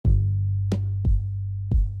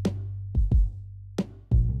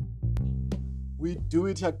We do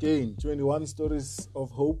it again. 21 stories of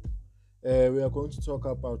hope. We are going to talk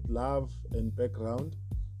about love and background.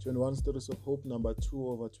 21 stories of hope, number 2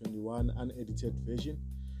 over 21, unedited version.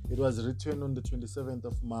 It was written on the 27th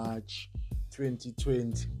of March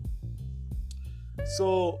 2020.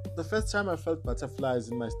 So, the first time I felt butterflies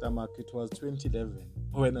in my stomach, it was 2011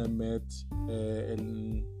 when I met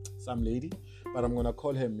some lady, but I'm going to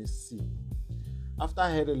call her Miss C. After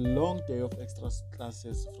I had a long day of extra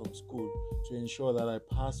classes from school to ensure that I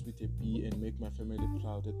passed with a B and make my family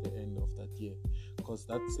proud at the end of that year, because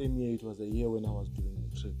that same year it was a year when I was doing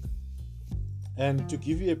the trick. And to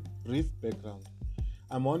give you a brief background,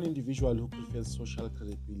 I'm one individual who prefers social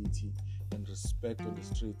credibility and respect on the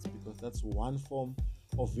streets because that's one form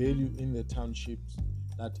of value in the townships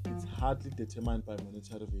that is hardly determined by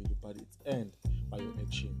monetary value, but it's earned by your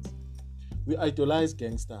actions. We idolize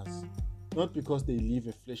gangsters, not because they live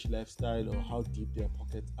a flashy lifestyle or how deep their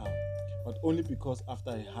pockets are, but only because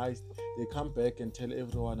after a heist, they come back and tell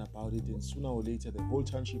everyone about it, and sooner or later the whole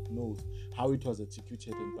township knows how it was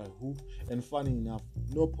executed and by who. And funny enough,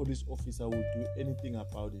 no police officer will do anything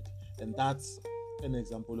about it, and that's an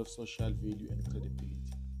example of social value and credibility.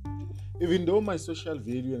 Even though my social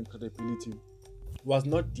value and credibility was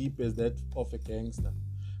not deep as that of a gangster,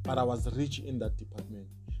 but I was rich in that department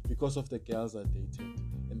because of the girls I dated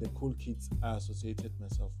and the cool kids I associated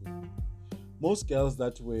myself with. Most girls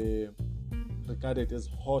that were regarded as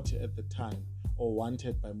hot at the time or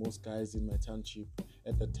wanted by most guys in my township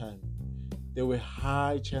at the time, there were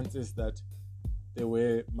high chances that they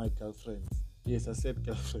were my girlfriends. Yes, I said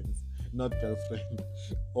girlfriends, not girlfriend.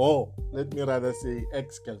 Or let me rather say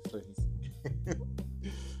ex-girlfriends.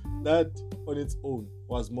 That on its own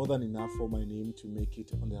was more than enough for my name to make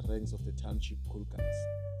it on the ranks of the township cool guys.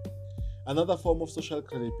 Another form of social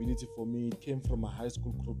credibility for me came from a high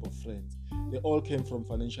school group of friends. They all came from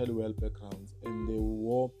financially well backgrounds and they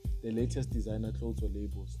wore the latest designer clothes or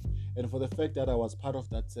labels. And for the fact that I was part of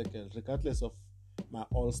that circle, regardless of my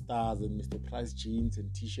All-Stars and Mr. Price jeans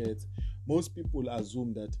and t-shirts, most people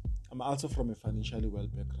assume that I'm also from a financially well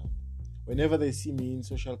background whenever they see me in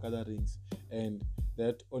social gatherings, and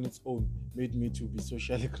that on its own made me to be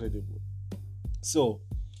socially credible. So,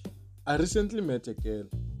 I recently met a girl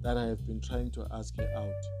that I have been trying to ask her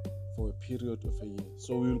out for a period of a year.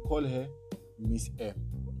 So we will call her Miss M.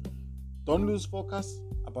 Don't lose focus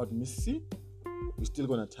about Miss C. We're still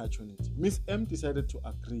going to touch on it. Miss M decided to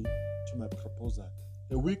agree to my proposal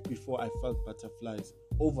a week before I felt butterflies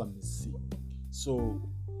over Miss C. So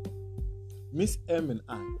Miss M and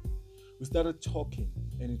I, we started talking,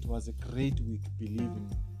 and it was a great week, believe me.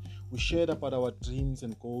 We shared about our dreams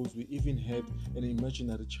and goals. We even had an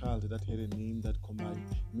imaginary child that had a name that combined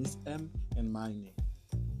Miss M and my name.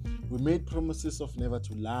 We made promises of never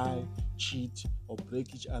to lie, cheat, or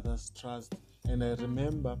break each other's trust. And I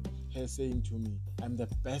remember her saying to me, I'm the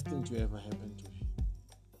best thing to ever happen to her.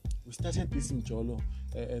 We started this Njolo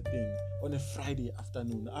thing on a Friday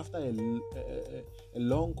afternoon after a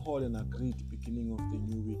long call and agreed beginning of the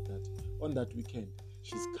new week that on that weekend,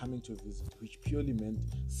 she's coming to visit, which purely meant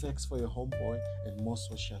sex for your homeboy and more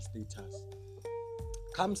social status.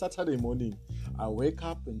 Come Saturday morning, I wake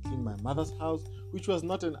up and clean my mother's house, which was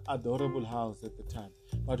not an adorable house at the time,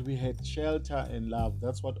 but we had shelter and love.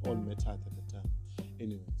 That's what all mattered at the time.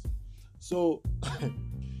 Anyways, so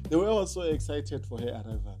they were also excited for her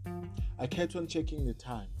arrival. I kept on checking the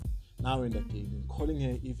time now and again and calling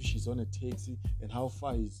her if she's on a taxi and how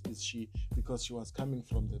far is she, because she was coming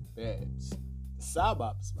from the burbs.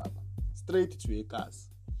 Suburbs, Baba. Straight to a cars.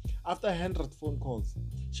 After 100 phone calls,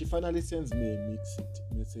 she finally sends me a mixed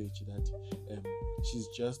message that she's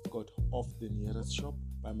just got off the nearest shop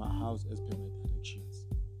by my house as per my directions.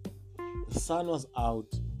 The sun was out,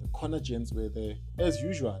 the corner gents were there, as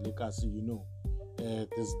usual, like as you know.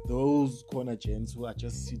 There's those corner gents who are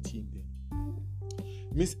just sitting there.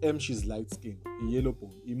 Miss M, she's light skinned, a yellow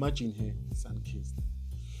bone. Imagine her sun-kissed.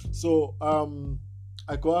 So,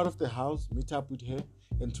 I go out of the house, meet up with her,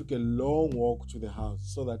 and took a long walk to the house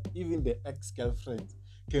so that even the ex-girlfriends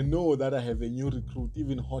can know that I have a new recruit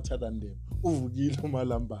even hotter than them. Uvugile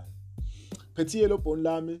Malambane. Petit yellow bone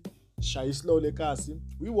lami, shy slow lekasi.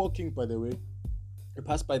 We walking, by the way. I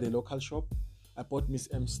passed by the local shop. I bought Miss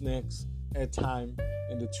M snacks, airtime,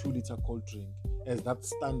 and a 2-liter cold drink. As that's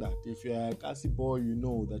standard. If you're a Kasi boy, you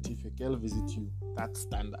know that if a girl visits you, that's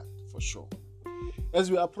standard for sure. As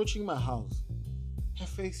we were approaching my house, her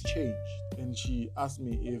face changed and she asked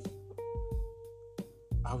me if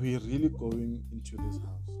are we really going into this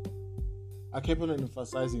house. I kept on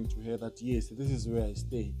emphasizing to her that yes, this is where I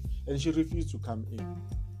stay, and she refused to come in.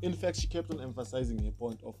 In fact, she kept on emphasizing her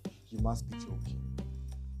point of you must be joking.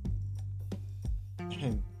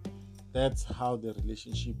 And that's how the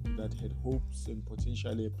relationship that had hopes and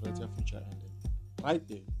potentially a brighter future ended. Right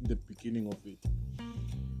there, in the beginning of it.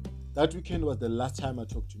 That weekend was the last time I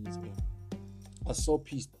talked to Miss M. I was so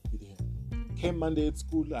pissed with her. Came Monday at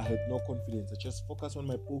school, I had no confidence. I just focused on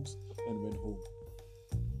my books and went home.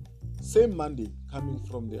 Same Monday, coming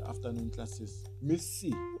from the afternoon classes, Miss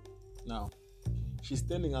C. Now, she's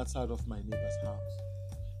standing outside of my neighbor's house.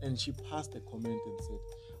 And she passed a comment and said,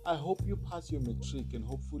 I hope you pass your matric and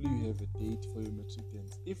hopefully you have a date for your matric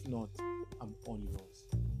dance. If not, I'm all yours.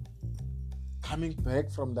 Coming back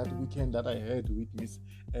from that weekend that I had with Miss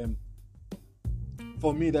M,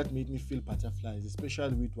 for me that made me feel butterflies,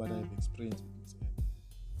 especially with what I've experienced with Miss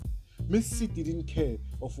M. Miss C didn't care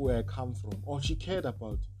of where I come from. All she cared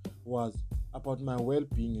about was about my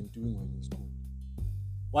well-being and doing well in school.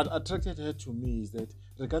 What attracted her to me is that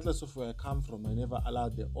regardless of where I come from, I never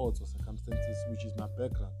allowed the odds or circumstances, which is my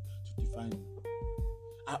background, to define me.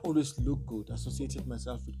 I always looked good, associated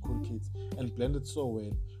myself with cool kids, and blended so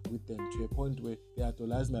well with them to a point where they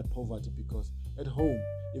idolized my poverty because at home,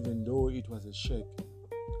 even though it was a shack,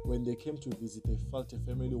 when they came to visit, they felt a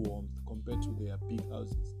family warmth compared to their big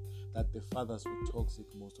houses, that the fathers were toxic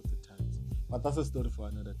most of the times. But that's a story for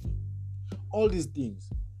another day. All these things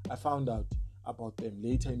I found out about them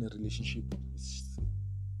later in a relationship with Miss C.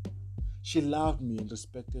 She loved me and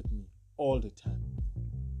respected me all the time.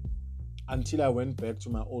 Until I went back to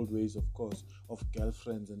my old ways, of course, of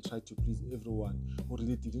girlfriends and tried to please everyone who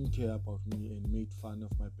really didn't care about me and made fun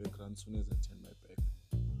of my background as soon as I turned my back.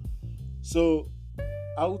 So,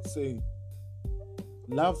 I would say,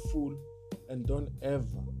 love full and don't ever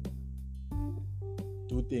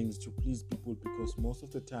do things to please people, because most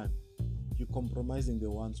of the time, you're compromising the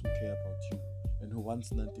ones who care about you and who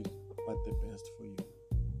wants nothing but the best for you.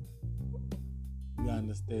 You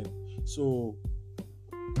understand? So,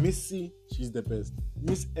 Miss C, she's the best.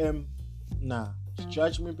 Miss M, nah. She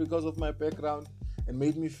judged me because of my background and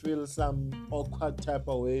made me feel some awkward type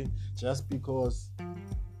of way just because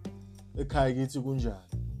ekhaya kithi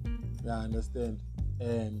kunjani. You understand?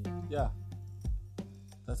 And yeah,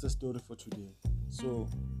 that's the story for today. So,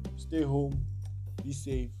 stay home, be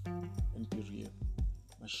safe, and be real.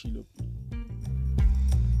 Mashilo.